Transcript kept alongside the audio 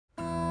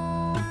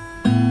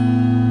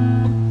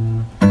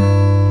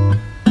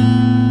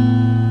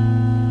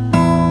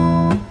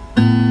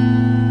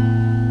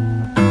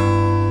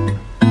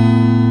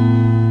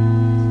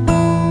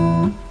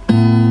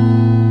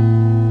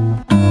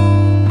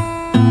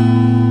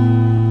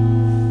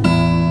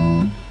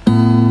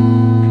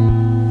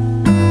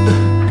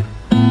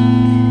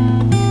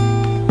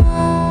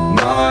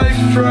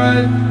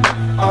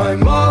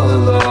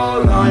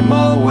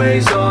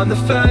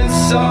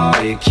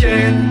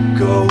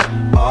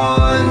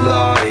on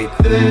like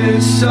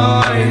this.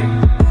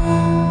 I'm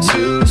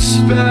to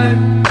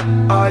spend.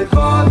 I've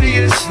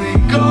obviously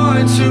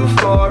gone too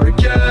far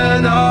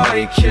again.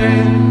 I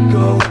can't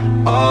go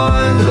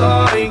on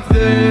like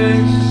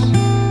this.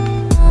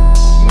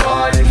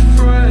 My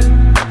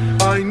friend,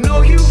 I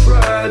know you've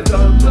read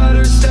the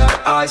letters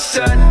that I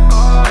sent.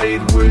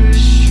 I'd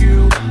wish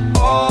you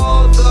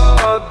all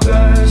the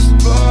best,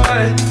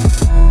 but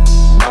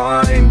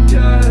I'm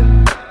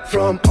dead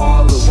from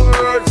all the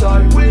words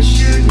I wish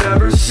you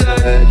never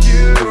said.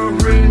 You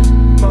ripped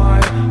my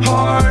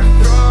heart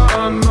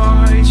from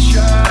my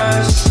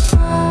chest.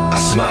 I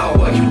smile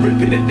while you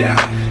ripping it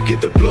out.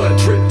 Get the blood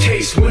drip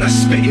taste when I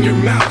spit in your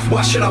mouth.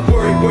 Why should I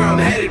worry where I'm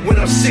headed when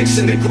I'm 6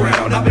 in the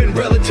ground? I've been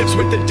relatives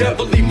with the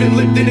devil, even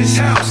lived in his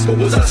house. But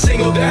was I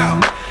singled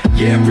out?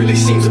 Yeah, it really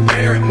seems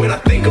apparent when I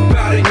think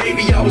about it.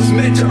 Maybe I was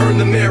meant to earn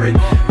the merit.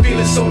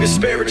 Feeling so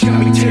disparaged, got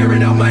me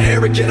tearing out my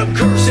hair again. I'm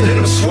cursing and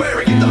I'm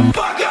swearing, get the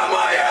fuck out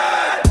my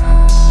head.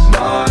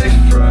 My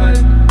friend,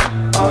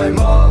 I'm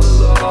all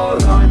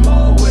alone. I'm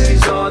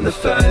always on the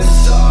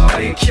fence.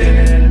 I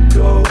can't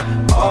go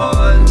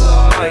on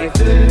like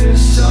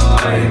this.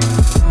 I'm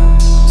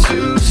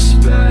to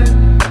spend.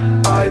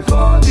 I've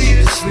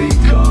obviously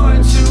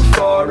gone too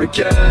far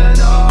again.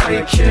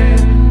 I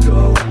can't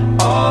go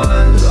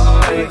on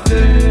like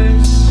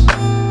this.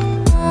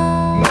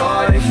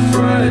 My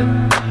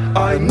friend,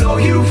 I know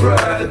you've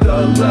read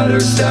the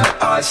letters that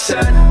I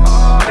sent.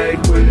 I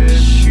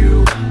wish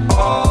you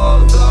all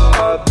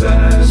the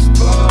best,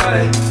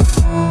 but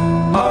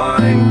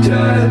I'm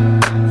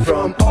dead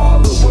from all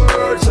the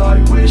words I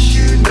wish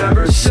you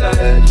never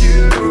said.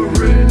 You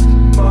ripped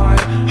my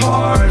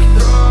heart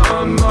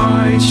from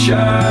my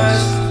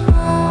chest.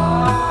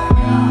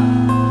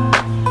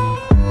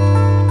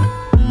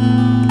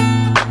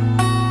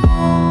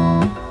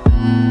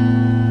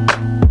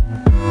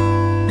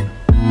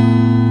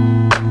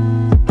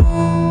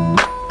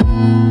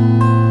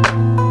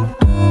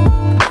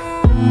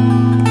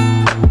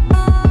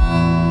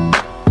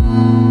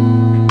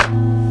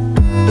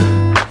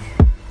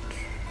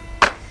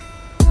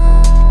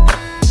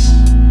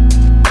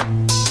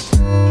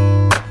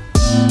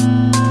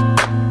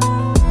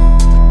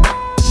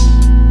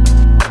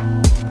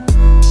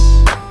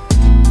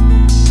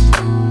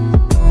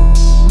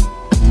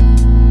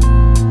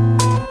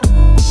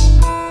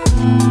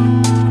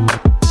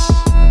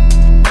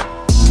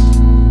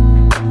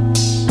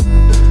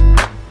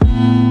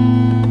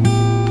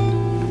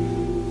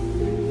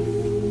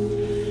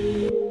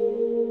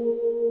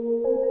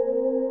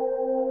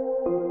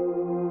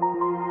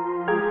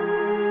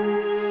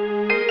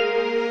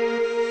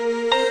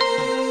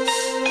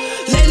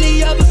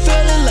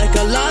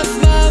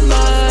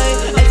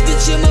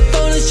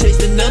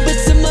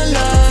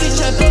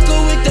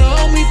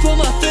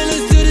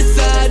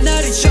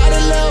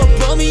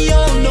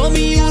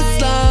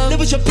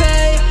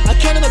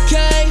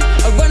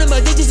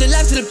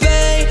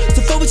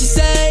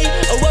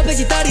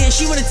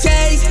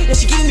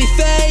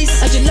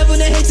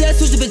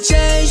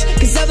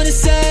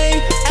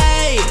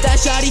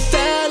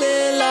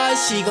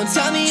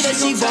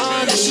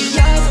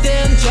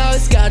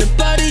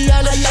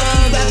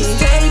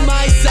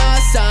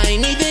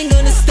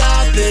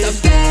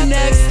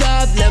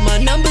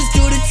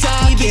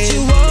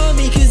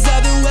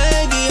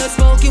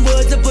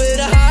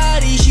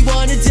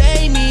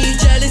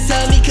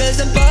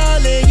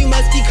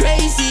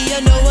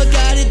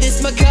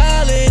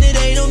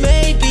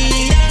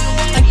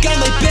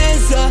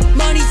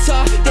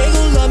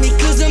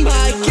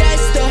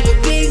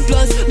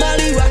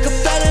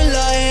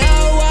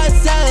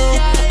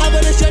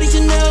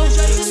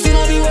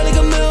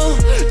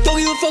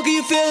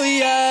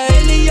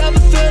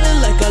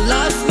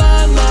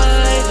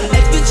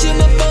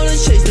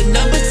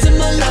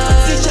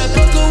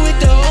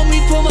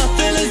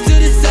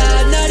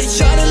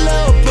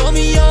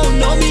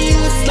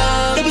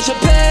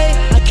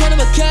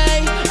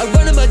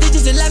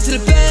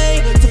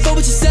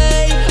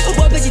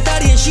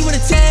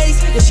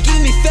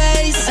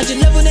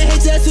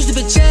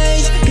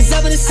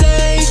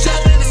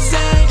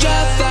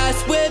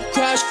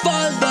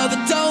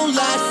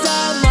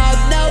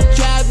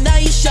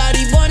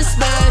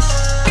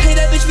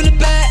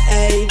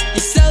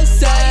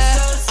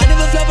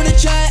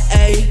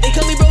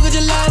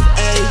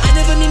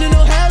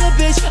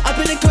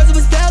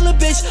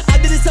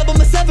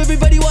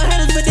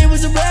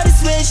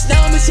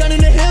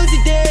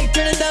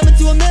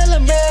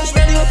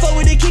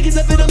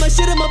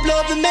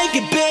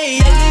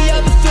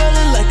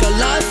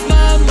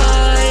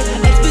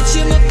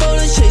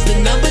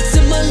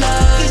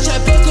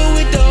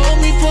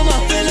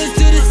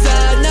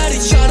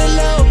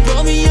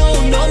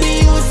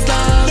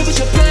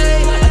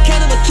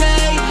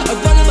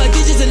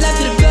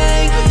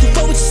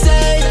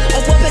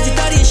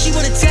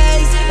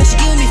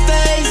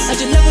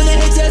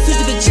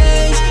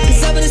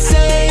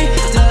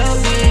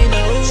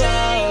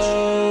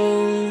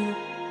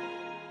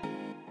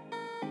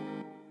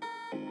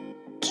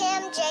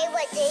 Jay,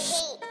 what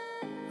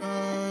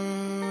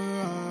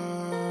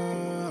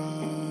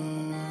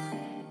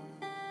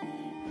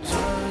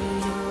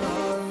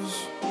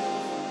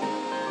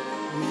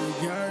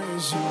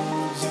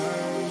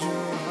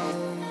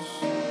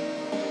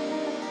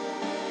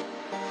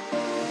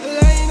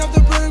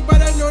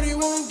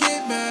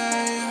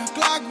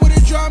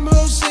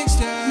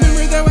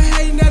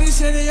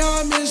say they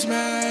all miss me.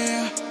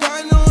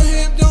 Got no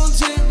hip, don't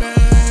tip me.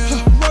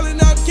 Rolling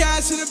up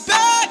gas in the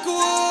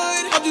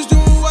backwood. I'm just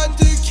doing what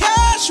the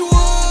cash would.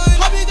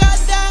 Hope you got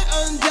that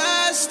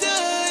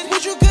understood.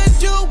 Wish you could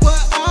do what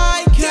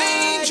I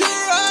can.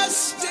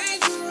 Dangerous,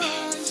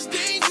 dangerous,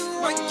 dangerous.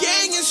 My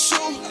gang is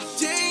so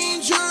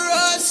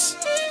dangerous.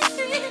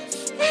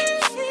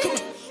 Come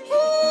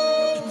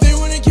on. They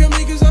wanna kill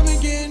me cause I've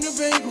been getting the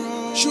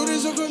bankroll.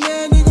 Shooters over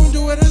man, they gon'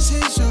 do what I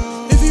say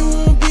so. If you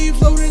won't be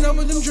floating up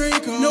with them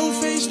Draco. No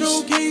face,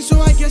 no case, so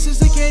I guess it's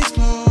the case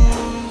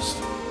closed.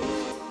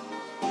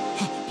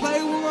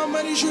 Play with my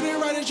money, shoot it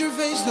right at your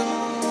face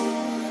though.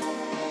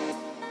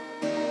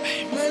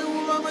 Play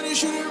with my money,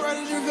 shoot it right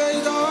at your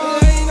face though.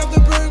 I ain't up the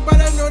perk, but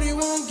I know they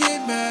won't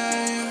get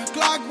me.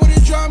 Glock with a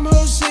drum,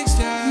 hold 6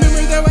 times.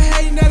 Remember they were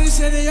hating, now they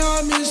said they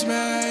all miss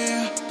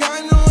me.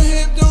 Got no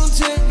hip, don't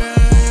tip me.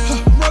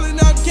 Rolling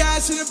up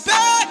gas in the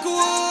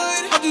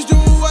backwood. I'm just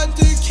doing what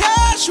the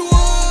cash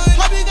would.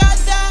 Hope you got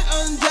that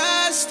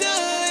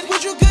understood.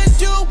 Wish you could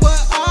do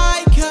what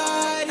I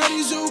could.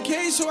 Nothing's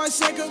okay, so I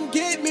said come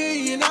get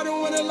me. And I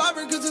don't wanna love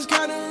her cause it's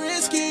kinda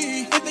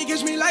risky. If they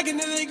catch me liking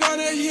it, they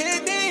gonna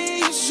hit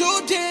me. So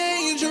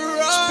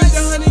dangerous.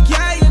 Spent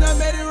 100K and I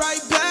made it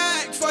right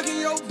back. Fucking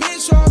your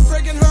bitch, so I'm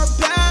breaking her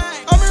back.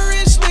 I'm a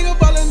rich nigga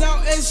ballin'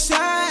 out at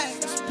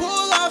Saks.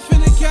 Pull off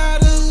in the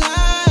Cadillac.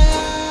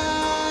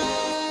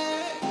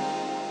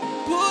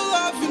 Pull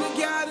off in the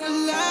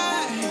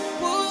Cadillac.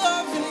 Pull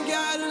off in the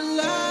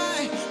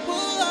Cadillac.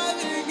 Pull off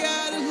in the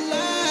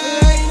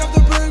Cadillac. I ain't off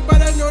the perk,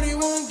 but I know they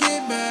won't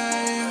get me.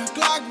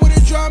 Glock with a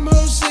drum,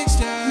 hold 6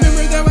 times.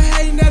 Remember they were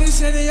hating, now they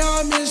say they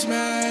all miss me.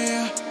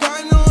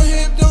 Got no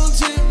hip, don't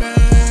tip me.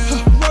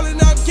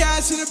 Rolling up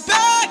gas in the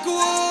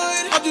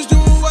backwood. I'm just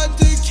doing what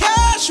the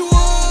cash would.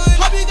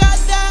 Hope you got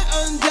that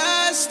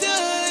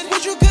understood.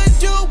 Wish you could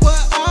do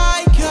what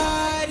I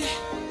could.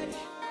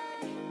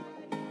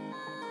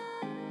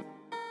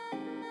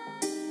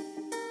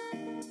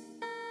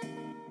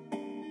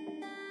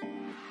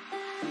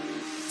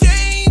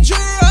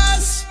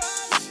 Dangerous.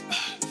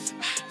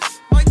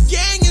 My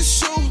gang is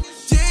so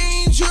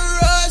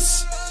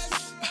dangerous.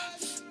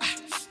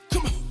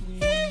 Come on.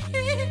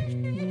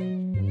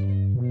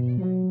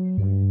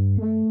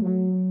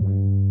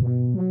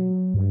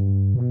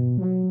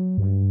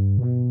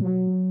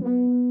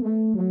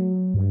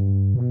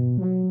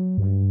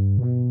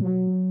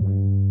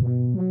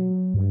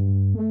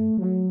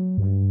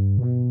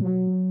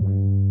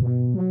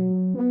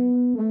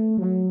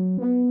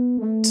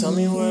 Tell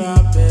me where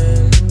I've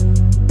been.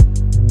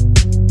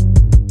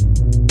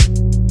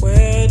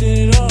 Where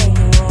did it all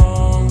go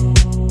wrong?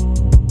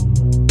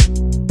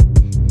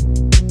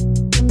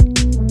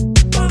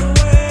 By the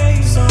way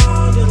you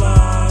sounded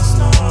last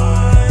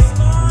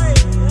night,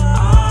 I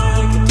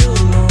could do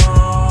no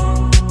wrong.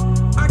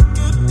 I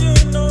could do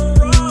no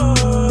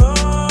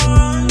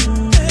wrong.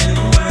 In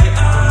the way I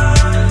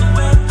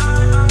say,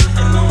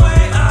 in the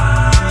way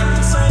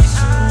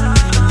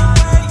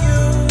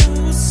you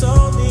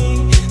told me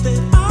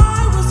that I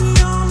was the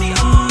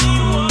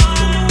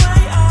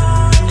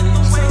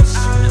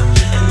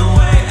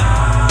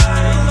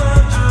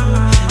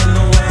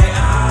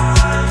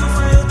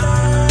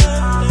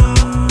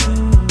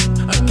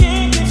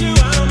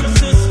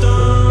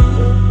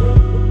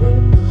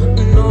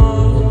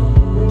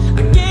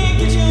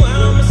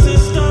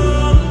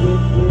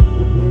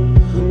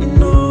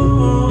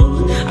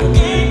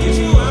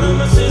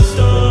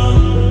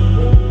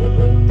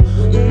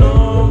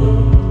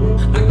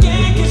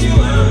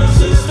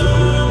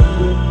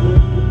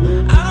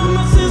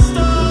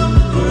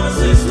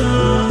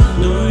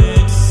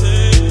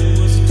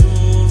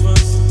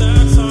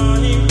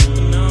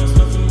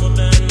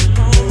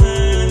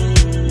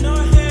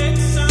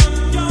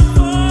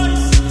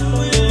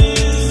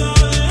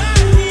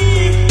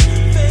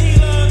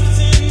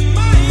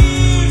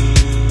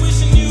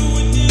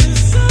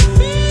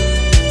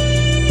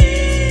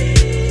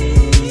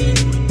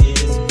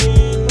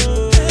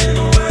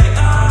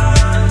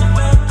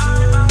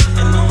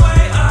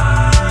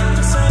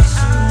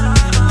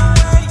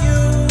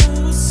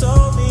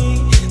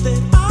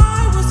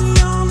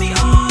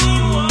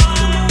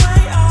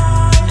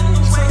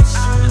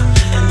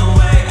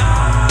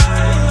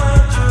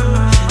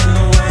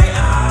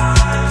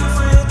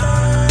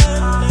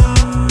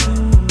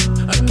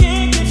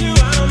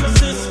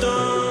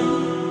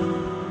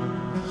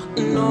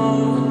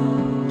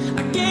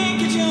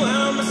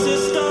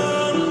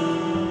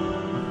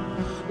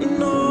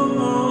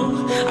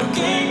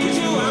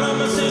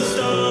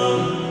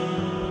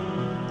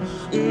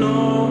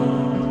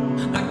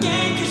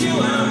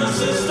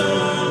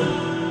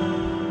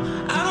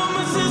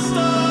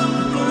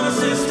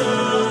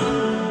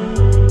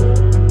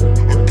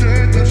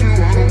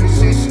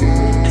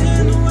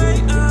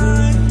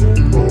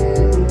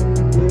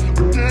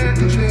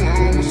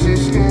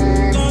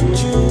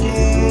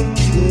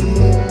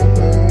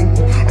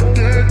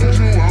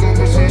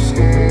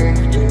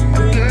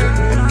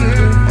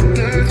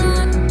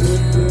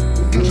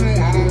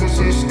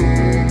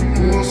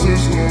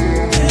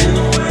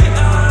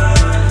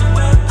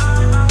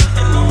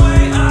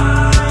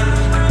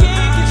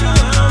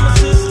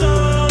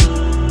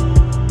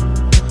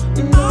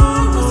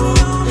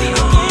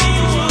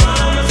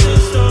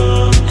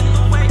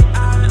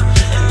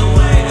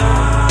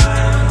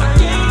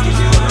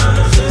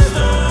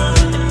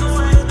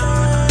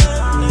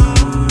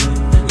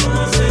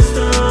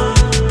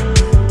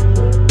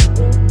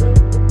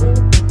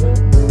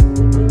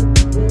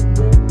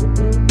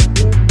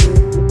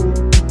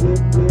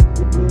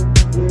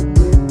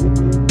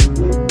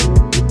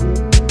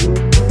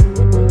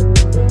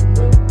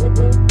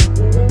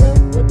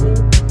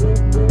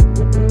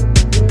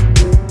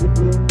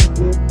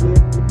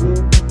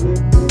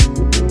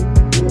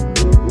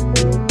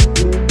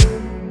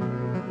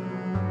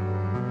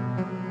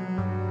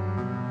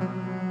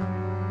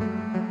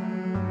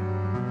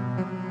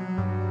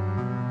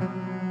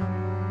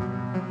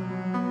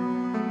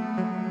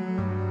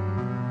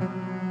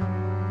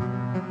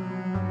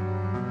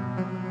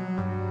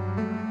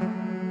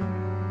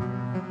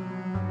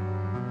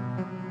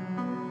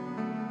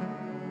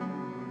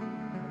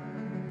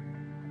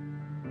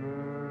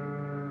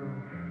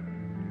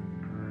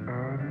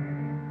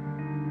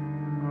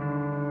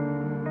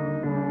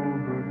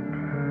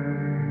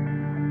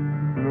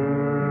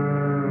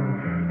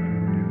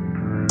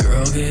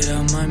get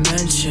out my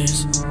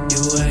mentions.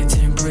 You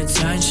acting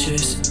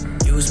pretentious,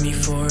 use me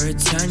for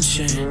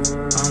attention.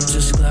 I'm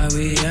just glad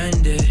we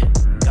ended.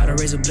 Got a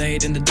razor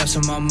blade in the depths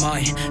of my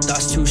mind.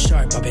 Thoughts too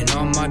sharp, I've been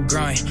on my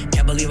grind.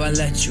 Can't believe I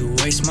let you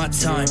waste my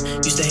time.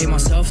 Used to hate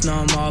myself, now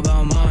I'm all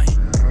about mine.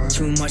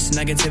 Too much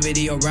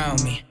negativity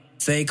around me.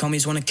 Fake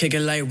homies wanna kick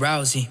it like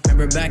Rousey.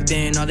 Remember back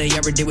then, all they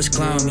ever did was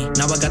clown me.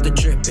 Now I got the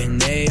drip and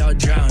they all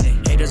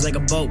drowning. Haters like a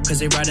boat, cause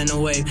they riding a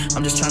wave.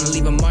 I'm just trying to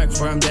leave a mark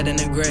before I'm dead in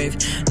the grave.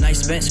 Night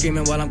spent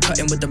screaming while I'm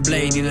cutting with the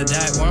blade. Either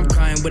that or I'm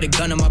crying with a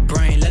gun in my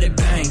brain. Let it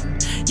bang,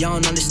 y'all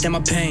don't understand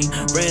my pain.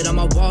 Red on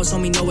my walls,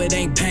 homie, know it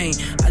ain't pain.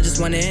 I just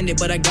wanna end it,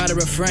 but I gotta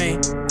refrain.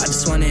 I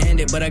just wanna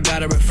end it, but I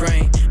gotta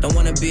refrain. Don't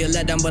wanna be a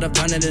letdown, but I've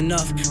done it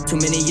enough. Too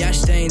many yash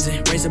stains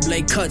and razor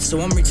blade cuts. So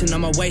I'm reaching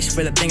on my waist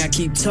for the thing I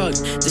keep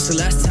tucked. This the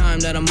last time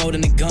that I'm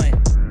holding the gun.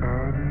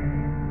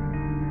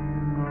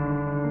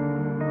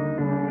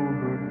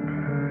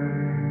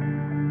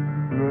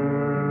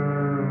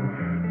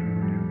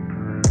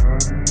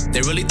 They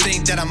really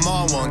think that I'm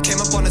on one. Came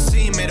up on the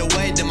scene, made a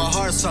way, then my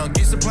heart sunk.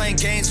 Used to playing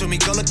games with me,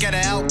 go look at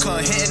the outcome.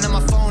 Hitting on my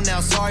phone now,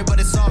 sorry, but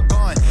it's all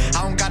gone.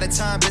 I don't got the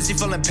time, busy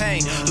feeling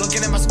pain.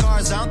 Looking at my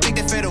scars, I don't think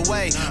they fade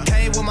away.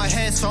 Playing with my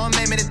hands, so I'm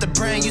aiming at the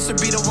brain. Used to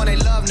be the one they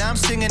love, now I'm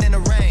singing in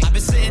the rain. I've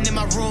been sitting in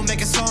my room,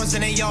 making songs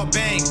and they all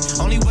bang.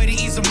 Only way to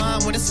ease the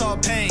mind when it's all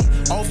pain.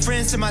 Old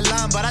friends in my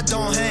line, but I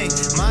don't hang.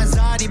 My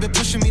anxiety been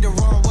pushing me the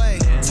wrong way.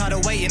 Tired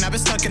of waiting, I've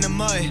been stuck in the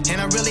mud. And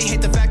I really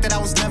hate the fact that I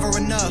was never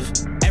enough.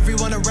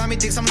 Everyone around me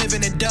thinks I'm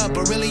living it up,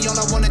 but really all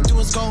I wanna do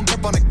is go and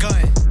grip on a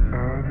gun.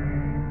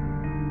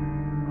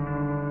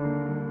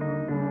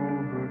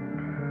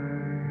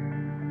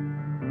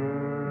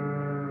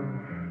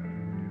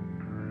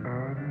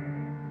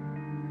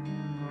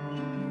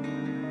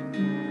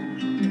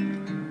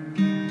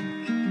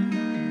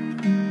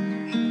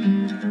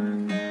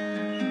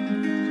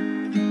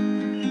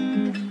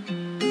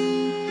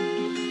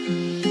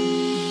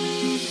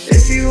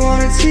 If you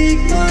wanna take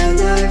my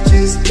life,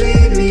 just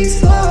bleed me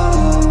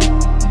slow.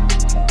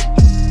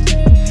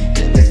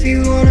 And if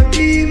you wanna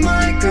be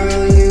my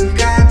girl, you've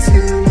got to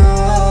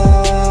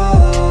know.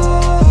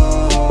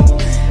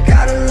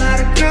 Got a lot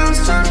of girls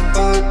trying to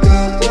fuck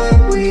up what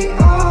we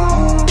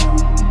own.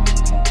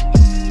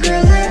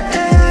 Girl, let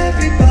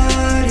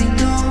everybody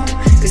know,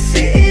 'cause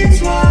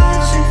Satan's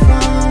watching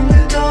from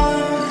the door.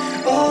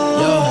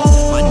 Yo,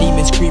 my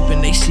demons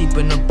creeping, they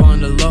seeping up on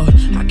the low.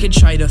 I could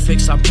try to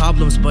fix our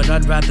problems, but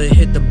I'd rather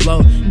hit the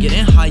blow.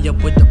 Getting high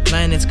up with the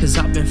planets, cause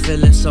I've been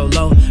feeling so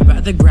low.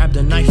 Rather grab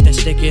the knife than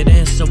stick it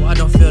in, so I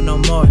don't feel no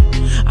more.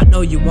 I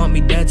know you want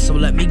me dead, so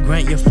let me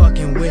grant your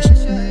fucking wish.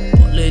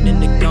 Bullet in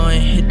the gun,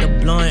 hit the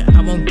blunt,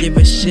 I won't give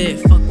a shit.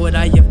 Fuck what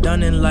I have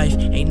done in life,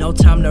 ain't no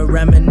time to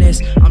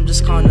reminisce. I'm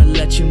just gonna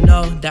let you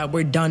know that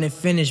we're done and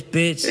finished,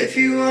 bitch. If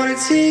you wanna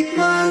take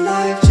my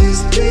life,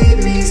 just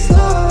bleed me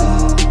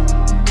slow.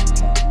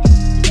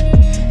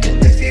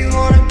 And if you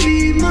wanna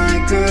be my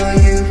girl,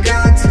 you've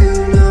got to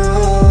know.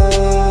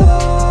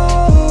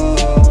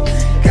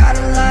 Got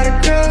a lot of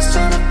girls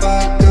trying to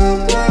fuck up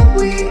what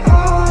we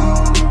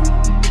own.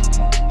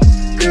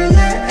 Girl,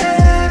 let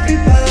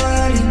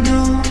everybody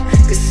know,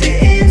 'cause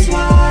Satan's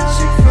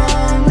watching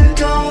from the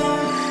door.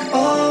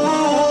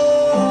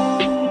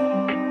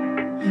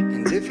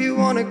 And if you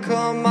wanna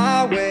come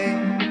my way,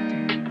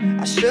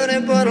 I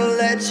shouldn't, but I'll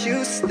let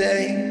you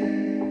stay.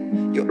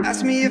 You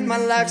ask me if my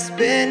life's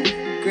been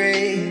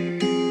great.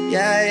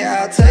 Yeah,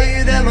 I'll tell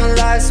you that my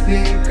life's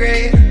been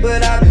great,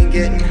 but I've been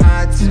getting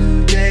high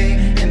today.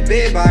 And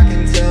babe, I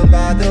can tell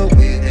by the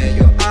way that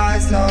your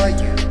eyes are,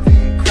 you've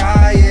been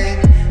crying,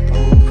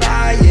 oh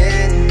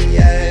crying,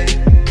 yeah.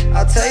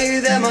 I'll tell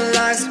you that my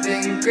life's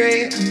been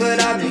great, but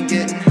I've been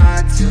getting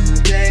high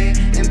today.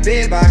 And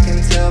babe, I can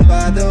tell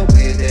by the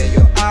way that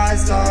your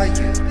eyes are,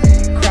 you've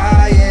been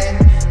crying,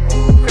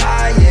 oh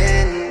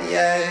crying,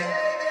 yeah.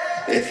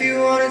 If you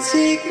wanna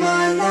take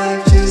my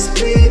life, just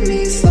bleed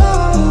me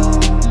slow.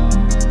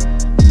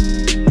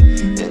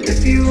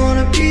 If you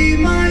wanna be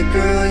my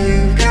girl,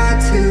 you've got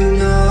to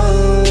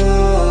know.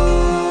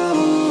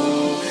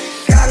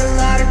 Got a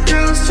lot of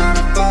girls trying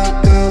to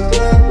fuck up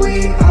what we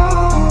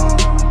own.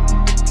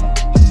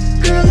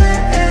 Girl,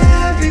 let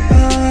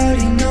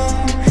everybody know,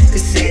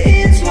 'cause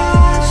Satan's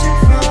watching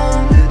from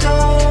the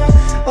door.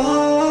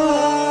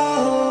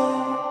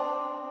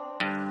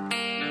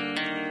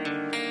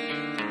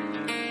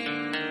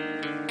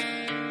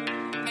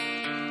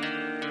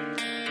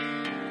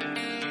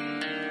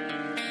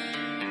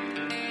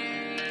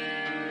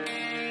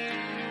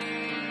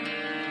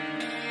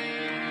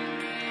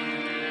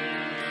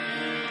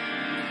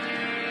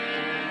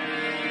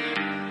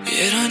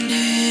 You don't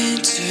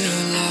need to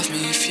love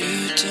me if you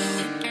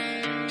don't,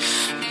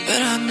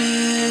 but I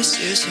miss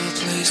you, so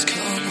please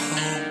come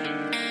home.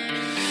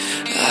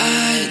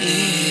 I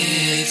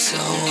need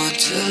someone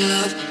to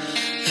love,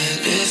 and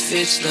if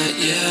it's not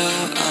you,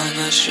 I'm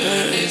not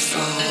sure if I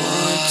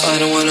want to. I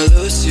don't wanna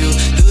lose you,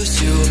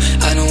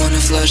 I don't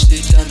wanna flush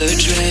it down the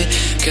drain,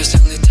 'cause the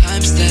only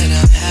times that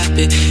I'm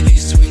happy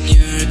is when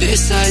you're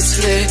beside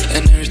me.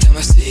 And every time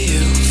I see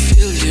you,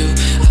 feel you,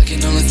 I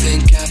can only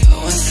think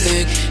about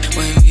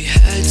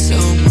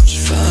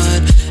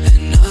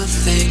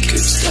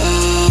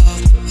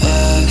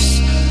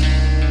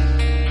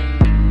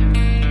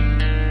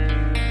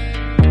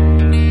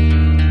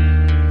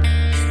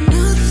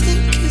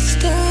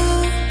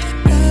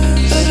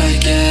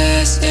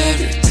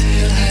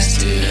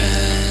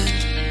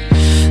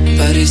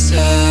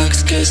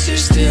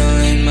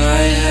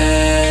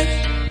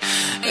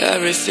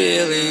every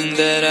feeling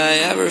that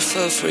I ever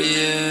felt for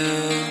you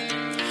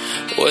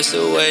was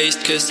a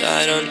waste, cause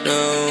I don't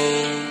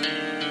know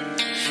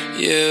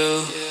you.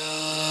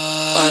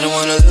 I don't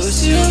wanna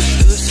lose you,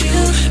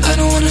 I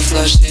don't wanna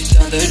flush it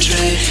down the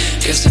drain,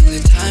 cause the only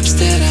times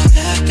that I'm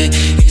happy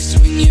is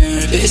when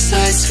you're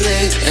beside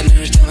me. And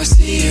every time I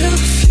see you,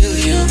 feel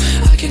you,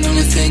 I can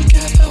only think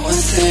about one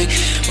thing,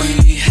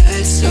 when we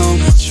had so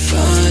much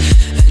fun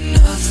and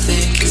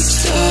nothing could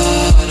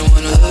stop. I don't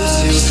wanna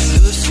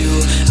lose you,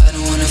 I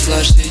don't wanna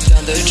flush it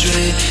down the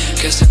drain,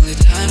 cause the only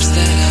times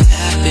that I'm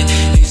happy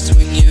is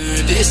when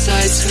you're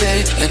beside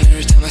me. And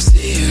every time I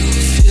see you,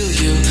 feel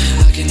you,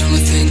 I can only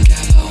think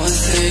about one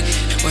thing,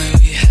 when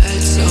we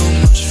had so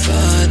much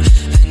fun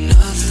and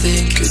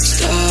nothing could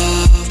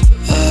stop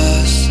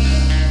us.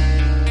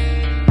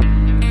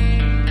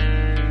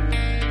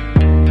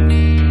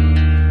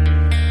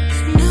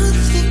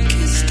 Nothing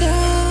could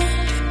stop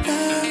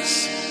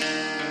us.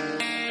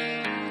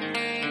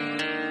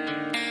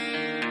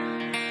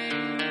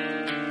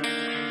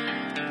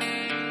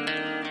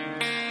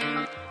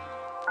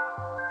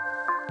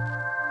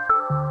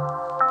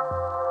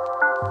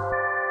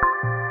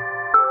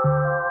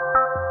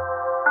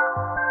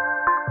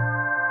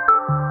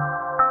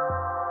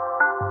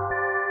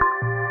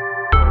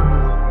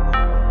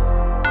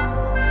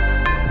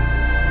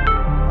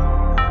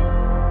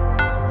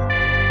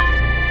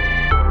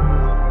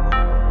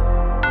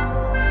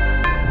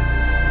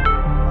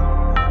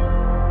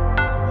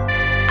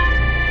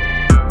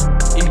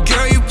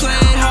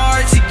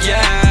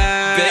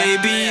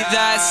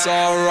 That's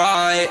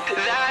alright.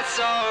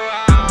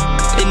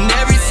 And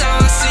every time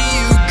I see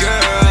you,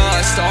 girl,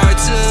 I start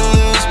to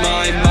lose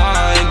my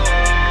mind.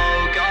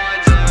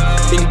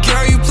 And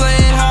girl, you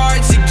playing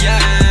hard to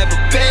get, but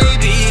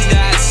baby,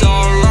 that's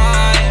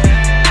alright.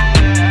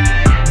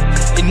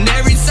 And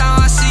every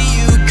time I see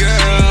you,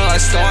 girl, I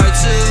start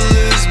to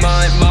lose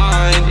my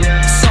mind.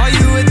 Saw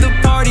you at the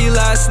party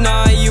last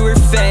night, you were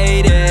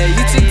faded.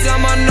 You took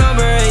down my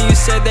number and you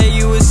said that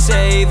you would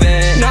save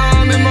it. Now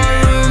I'm in my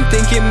room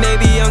thinking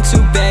maybe I'm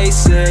too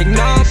basic.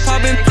 Now I'm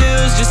popping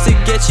pills just to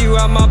get you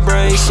out my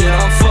brain. Shit,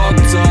 I'm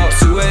fucked up.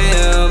 2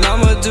 AM,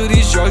 I'ma do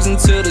these drugs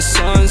until the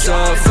sun's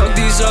up. Fuck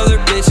these other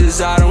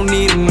bitches, I don't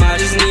need them, I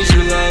just need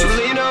your love.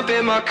 Lean up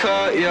in my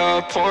cut,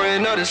 yeah,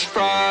 pouring another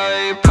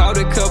Sprite. Pound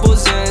a couple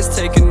Zans,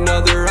 take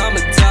another, I'ma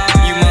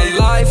die. You my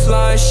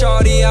lifeline,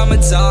 shawty, I'ma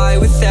die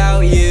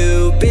without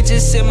you.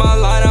 Bitches in my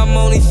line, I'm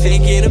only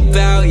thinking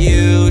about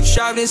you.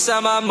 Trapped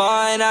inside my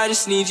mind, I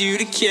just need you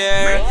to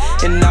care.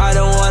 And I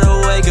don't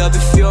wanna wake up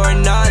if you're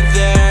not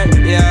there,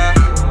 yeah.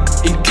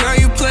 And girl,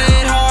 you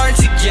playing hard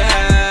to get,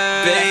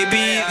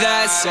 baby,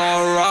 that's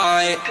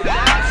alright.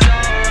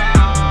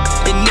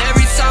 And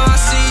every time I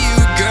see you,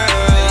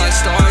 girl, I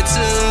start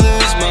to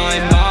lose my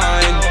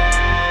mind.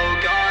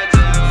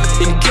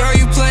 And girl,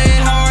 you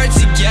playing hard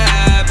to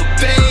get, but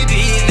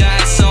baby,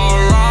 that's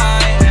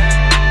alright.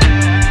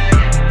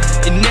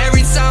 And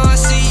every time I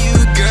see you,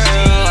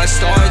 girl, I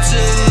start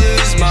to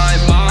lose my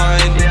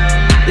mind.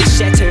 This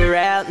shit too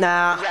real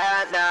now,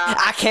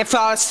 I can't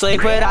fall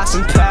asleep without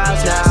some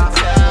pills now.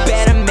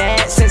 Been a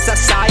minute since I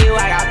saw you,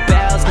 I got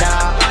bills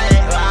now.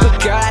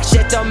 But girl, that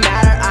shit don't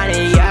matter, I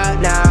need you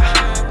now.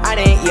 I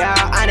need you,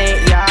 I need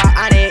you,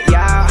 I need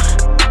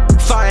you.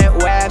 Foreign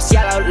webs,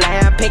 yellow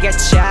lamp,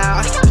 Pikachu.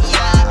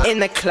 In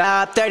the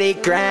club, 30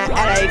 grand,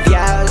 LA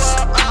views.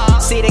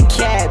 See the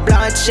kid,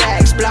 blowing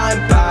checks, blowing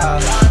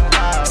bows.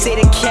 See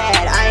the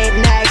kid, I ain't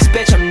next,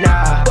 bitch, I'm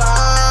not. Whoa,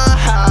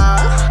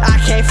 I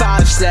can't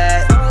fall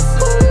asleep.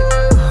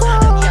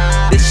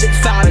 This shit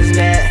follows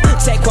me.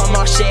 Take one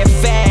more shit,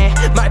 fan.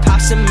 Might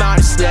pop some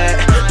modern slit.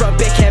 Bro,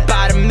 big head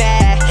by the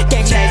man.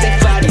 Gang chains, they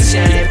for the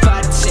chain.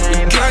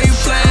 Girl, you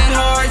playing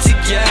hard to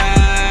get,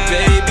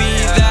 baby,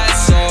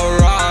 that's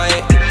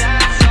alright.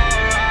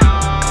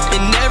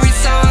 And every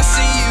time I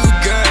see you,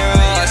 girl,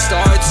 I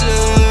start to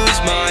lose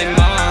my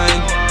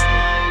mind.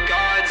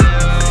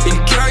 And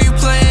girl, you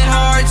playing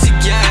hard to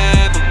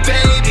get, but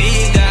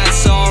baby,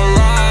 that's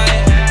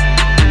alright.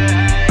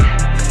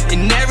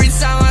 And every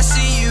time I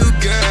see you,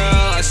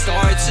 girl, I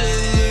start to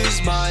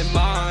lose my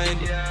mind.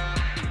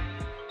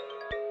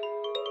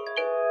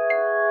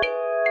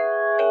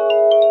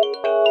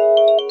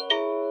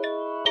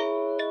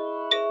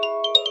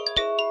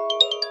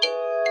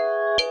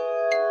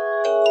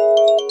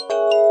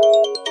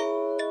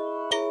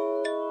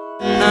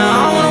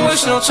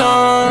 No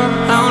time,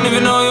 I don't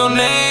even know your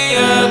name,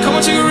 yeah. Come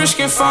on, take a risk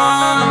and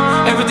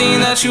find everything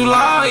that you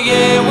like,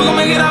 yeah. We gon'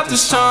 make it out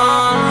this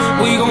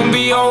time, we gon'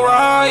 be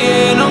alright,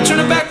 yeah. No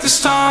turning back this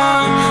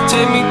time,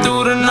 take me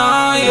through the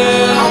night,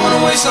 yeah. I don't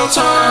wanna waste no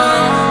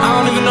time, I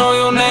don't even know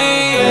your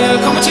name, yeah.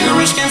 Come on, take a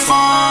risk and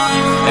find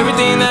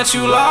everything that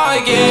you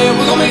like, yeah.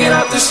 We gon' make it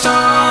out this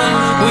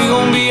time, we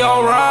gon' be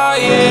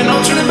alright, yeah.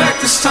 No turning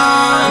back this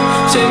time,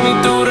 take me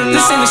through the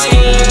night. This ain't a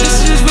scheme,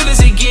 this is as real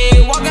as it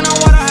get. Walking on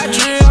water, I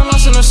drill, I'm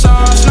lost in the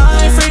sauce. Now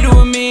I ain't afraid to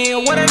admit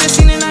what I done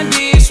seen and I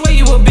did. Swear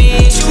you a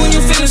bitch, you and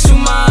your feelings too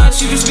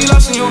much. You just be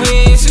lost in your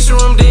head, sister,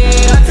 I'm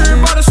dead. I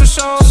couldn't bought us for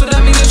show, so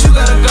that means that you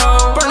gotta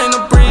go. Burning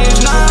the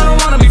bridge, now I don't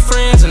wanna be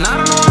friends, and I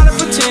don't know how to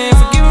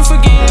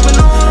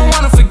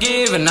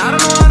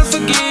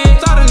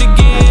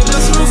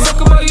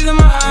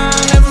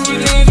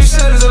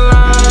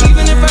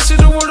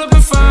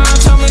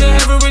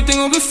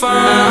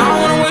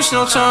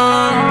no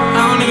time.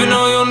 I don't even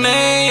know your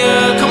name,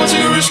 yeah. Come on,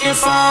 take a risk and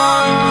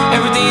find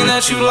everything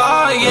that you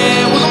like,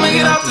 yeah. We gon' make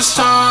it out this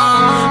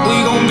time.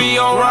 We gon' be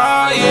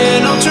alright,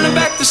 yeah. No turning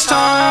back this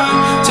time.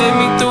 Take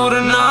me through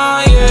the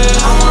night, yeah.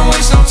 I don't wanna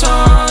waste no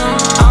time.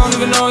 I don't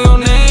even know your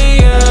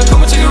name, yeah. Come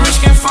on, take a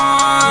risk and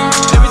find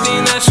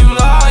everything that you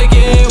like,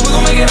 yeah. We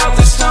gon' make it out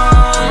this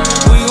time.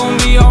 We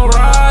gon' be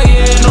alright,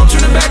 yeah. No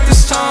turning back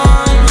this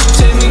time.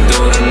 Take me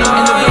through the night.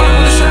 In the dark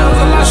with the shadows,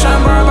 the light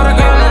shine bright, but I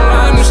got no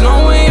light. There's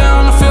no way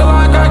out. I feel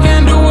like I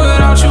can't do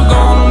without you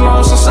gone. I'm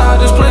lost inside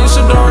this place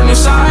of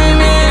darkness. I ain't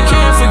me, I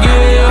can't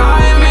forget. I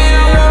ain't me,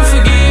 I won't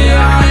forget.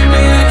 I ain't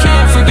me, I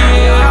can't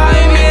forget. I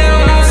ain't me, I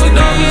won't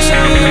forget. The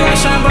shadows, the light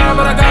shine bright,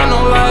 but I got no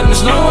light.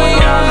 There's no way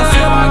out. I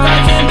feel like I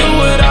can't do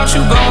without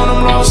you gone.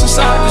 I'm lost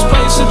inside this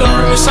place of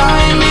darkness. I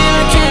ain't me,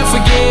 I can't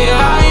forget.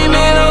 I ain't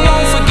me, I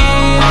won't forget.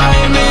 I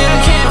ain't me, I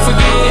can't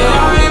forget.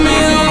 I ain't me,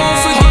 I won't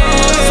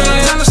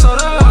forget. Time to slow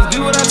up.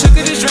 Do what I took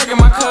to this drink in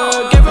my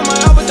cup. Gave it my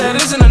all, but that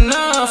isn't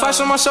enough. I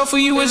saw myself for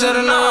you, is that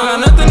enough? Got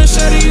nothing to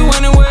say to you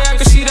anyway. I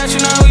can see that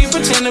you're not who you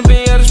pretend to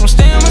be. I just wanna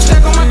stay on my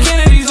stack on my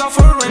Kennedys. Off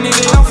for a rainy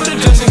day, off for the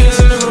just in case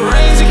it never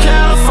rains in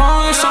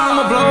California. So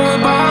I'ma blow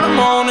it by the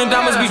morning.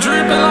 Diamonds be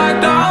dripping like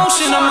the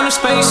ocean. I'm in a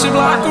spaceship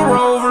like a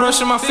rover.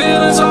 Rushing my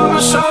feelings off my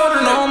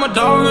shoulder. No, I'm a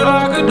dog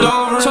like a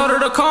Dover. Told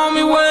her to call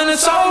me when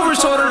it's over.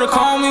 Told her to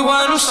call me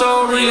when I'm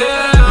sober,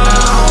 yeah. I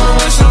don't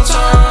wanna waste no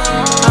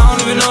time. I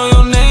don't even know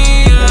your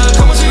name, yeah.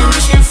 Come on, take a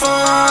risk and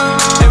find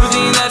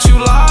everything that you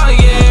like,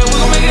 yeah. We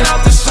gon' make it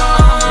out this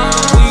time.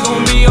 We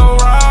gon' be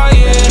alright,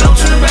 yeah. No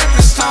turning back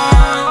this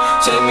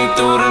time. Take me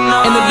through the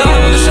night. In the dark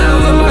with the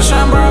shadows, the light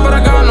shine bright, but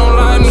I got no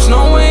light. There's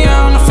no way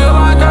out. I feel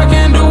like I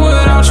can't do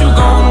without you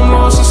gone. I'm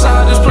lost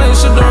inside this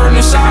place of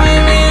darkness. I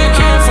ain't me, I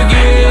can't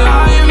forget.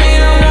 I ain't me,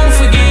 I won't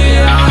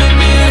forget. I ain't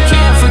me, I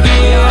can't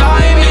forget. I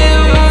ain't me,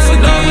 I won't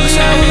forget. The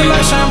shadows, the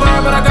light shine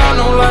bright, but I got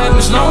no light.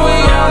 There's no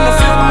way out. I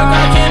feel like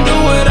I can't do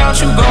without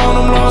you gone.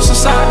 I'm lost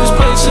inside this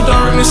place of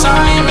darkness. I